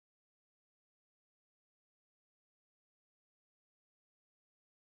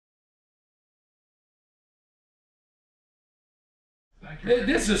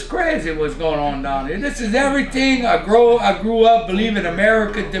This is crazy what's going on down here. This is everything I grew up believing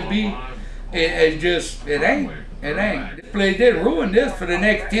America to be. It ain't. This place, they ruined this for the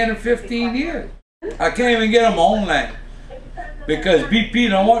next 10 or 15 years. I can't even get on my own land because BP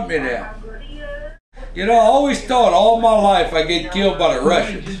don't want me there. You know, I always thought all my life I'd get killed by the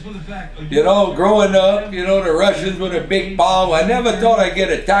Russians. You know, growing up, you know, the Russians with a big bomb. I never thought I'd get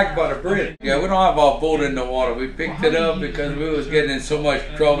attacked by the British. Yeah, we don't have our boat in the water. We picked it up because we was getting in so much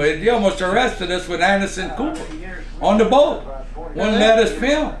trouble. They almost arrested us with Anderson Cooper on the boat. Wouldn't let us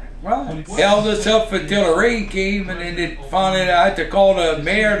film. Right. Held us up until the rain came, and then they finally I had to call the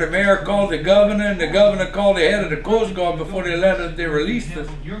mayor called the governor, and the governor called the head of the Coast Guard before they released us.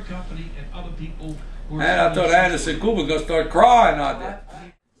 And I thought Anderson Cooper was going to start crying out there.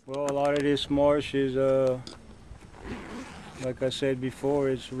 Well, a lot of this marsh is, like I said before,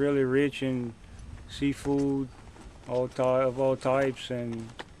 it's really rich in seafood of all types, and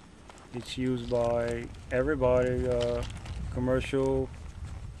it's used by everybody, commercial,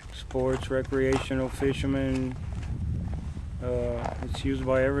 sports, recreational, fishermen. It's used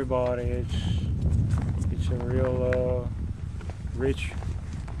by everybody. It's a real rich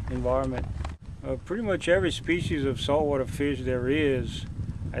environment. Pretty much every species of saltwater fish there is,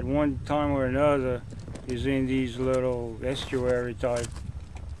 at one time or another, is in these little estuary type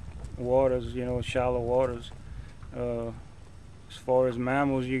waters, you know, shallow waters. As far as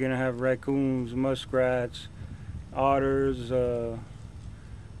mammals, you're gonna have raccoons, muskrats, otters, the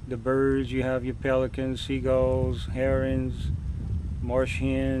birds, you have your pelicans, seagulls, herons, marsh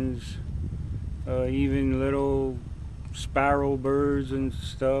hens, even little sparrow birds and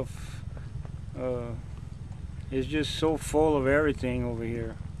stuff. It's just so full of everything over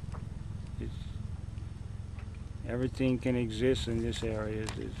here. Everything can exist in this area.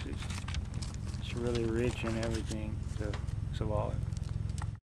 It's really rich in everything to survive.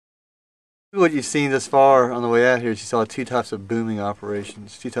 What you've seen thus far on the way out here is you saw two types of booming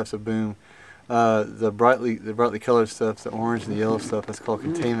operations, two types of boom. The brightly colored stuff, the orange and the yellow stuff, that's called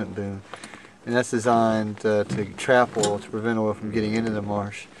containment boom. And that's designed to trap oil, to prevent oil from getting into the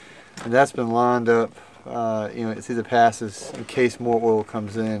marsh. And that's been lined up, you know, through the passes in case more oil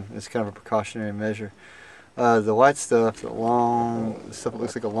comes in. It's kind of a precautionary measure. The white stuff, the stuff that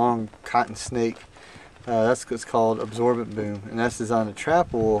looks like a long cotton snake, that's what's called absorbent boom, and that's designed to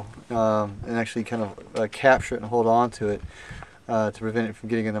trap oil and actually kind of capture it and hold on to it to prevent it from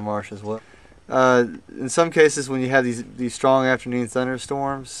getting in the marsh as well. In some cases, when you have these strong afternoon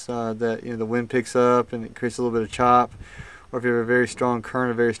thunderstorms, that, you know, the wind picks up and it creates a little bit of chop, or if you have a very strong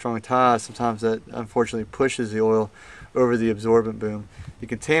current, a very strong tide, sometimes that unfortunately pushes the oil over the absorbent boom. The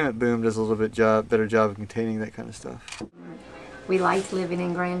containment boom does a little bit better job of containing that kind of stuff. We liked living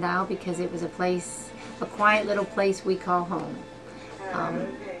in Grand Isle because it was a quiet little place we call home.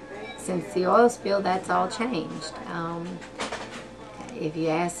 Since the oil spill, that's all changed. If you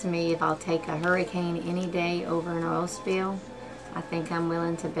ask me if I'll take a hurricane any day over an oil spill, I think I'm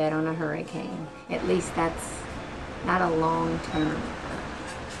willing to bet on a hurricane. At least that's not a long-term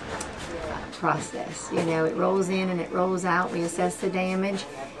process. You know, it rolls in and it rolls out. We assess the damage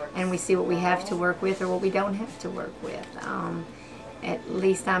and we see what we have to work with or what we don't have to work with. At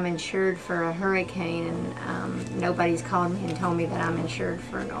least I'm insured for a hurricane, and nobody's called me and told me that I'm insured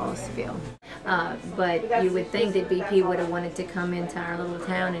for an oil spill. But you would think that BP would have wanted to come into our little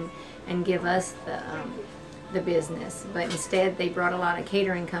town and give us the business, but instead they brought a lot of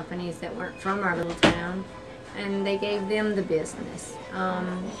catering companies that weren't from our little town, and they gave them the business.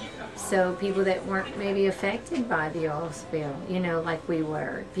 So people that weren't maybe affected by the oil spill, you know, like we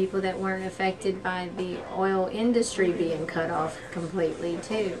were. People that weren't affected by the oil industry being cut off completely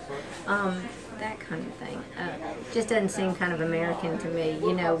too. That kind of thing. Just doesn't seem kind of American to me.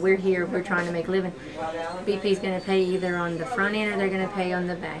 You know, we're here, we're trying to make a living. BP's going to pay either on the front end or they're going to pay on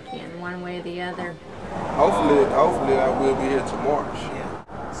the back end, one way or the other. Hopefully I will be here to March.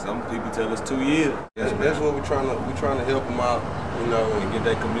 Some people tell us 2 years. That's what we're trying to help them out, you know, and get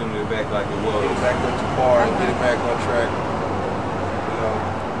that community back like it was. Get it back up to par and get it back on track. You know,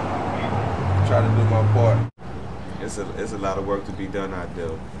 try to do my part. It's a lot of work to be done out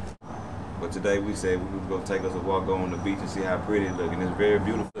there. But today we said we were going to take us a walk on the beach and see how pretty it looks, and it's very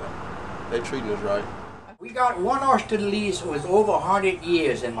beautiful. They treating us right. We got one oyster lease was over 100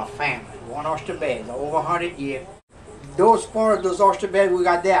 years in my family. One oyster bed, over 100 years. Those oyster beds we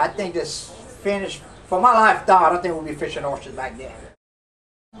got there, I think that's finished. For my lifetime, I don't think we'll be fishing oysters back there.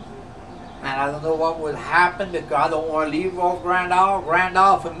 And I don't know what would happen because I don't want to leave off Grand Isle. Grand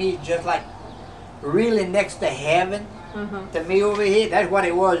Isle for me is just like really next to heaven. To me over here, that's what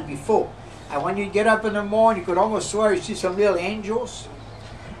it was before. And when you get up in the morning, you could almost swear you see some little angels.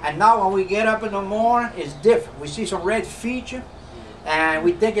 And now when we get up in the morning, it's different. We see some red feature, and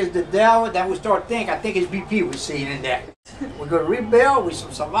we think it's the devil. Then we start thinking, I think it's BP we're seeing in there. We're going to rebuild, we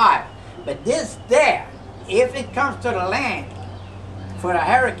survive. But this there, if it comes to the land for a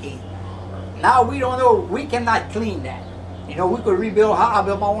hurricane, now we don't know, we cannot clean that. You know, we could rebuild, I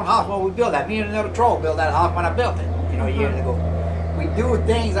built my own house when we built that. Me and another troll built that house when I built it, you know, years ago. We do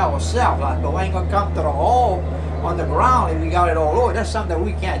things ourselves, like, but we ain't gonna come to the hall on the ground if we got it all over. That's something that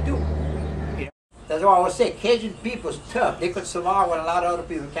we can't do. You know? That's why I would say Cajun people's tough. They could survive when a lot of other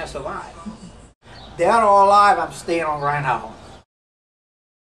people can't survive. Dead or alive, I'm staying on Grand Island.